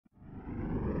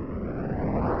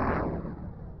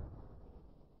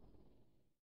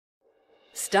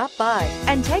Stop by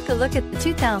and take a look at the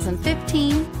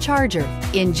 2015 Charger.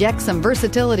 Inject some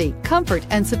versatility, comfort,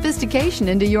 and sophistication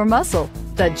into your muscle.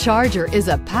 The Charger is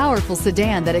a powerful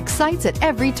sedan that excites at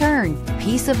every turn.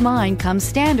 Peace of mind comes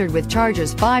standard with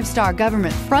Charger's 5-star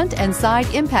government front and side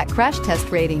impact crash test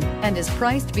rating and is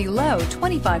priced below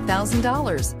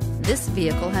 $25,000. This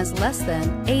vehicle has less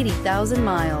than 80,000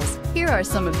 miles. Here are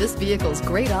some of this vehicle's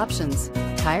great options: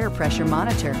 tire pressure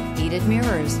monitor, heated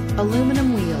mirrors,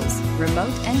 aluminum wheels,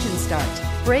 remote engine start,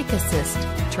 brake assist,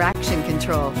 traction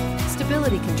control,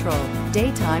 stability control,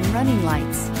 daytime running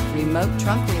lights, remote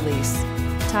trunk release,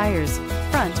 tires,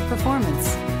 front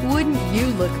performance. Wouldn't you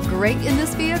look great in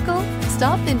this vehicle?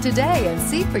 Stop in today and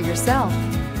see for yourself.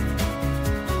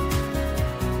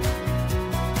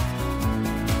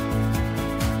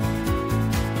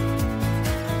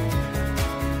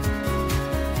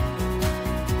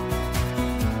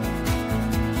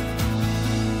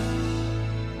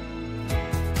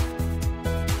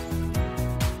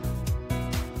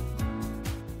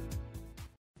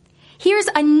 Here's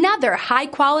another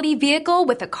high-quality vehicle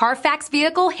with a Carfax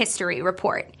Vehicle History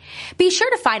Report. Be sure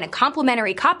to find a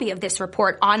complimentary copy of this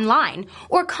report online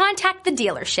or contact the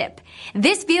dealership.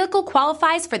 This vehicle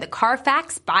qualifies for the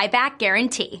Carfax Buyback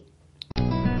Guarantee.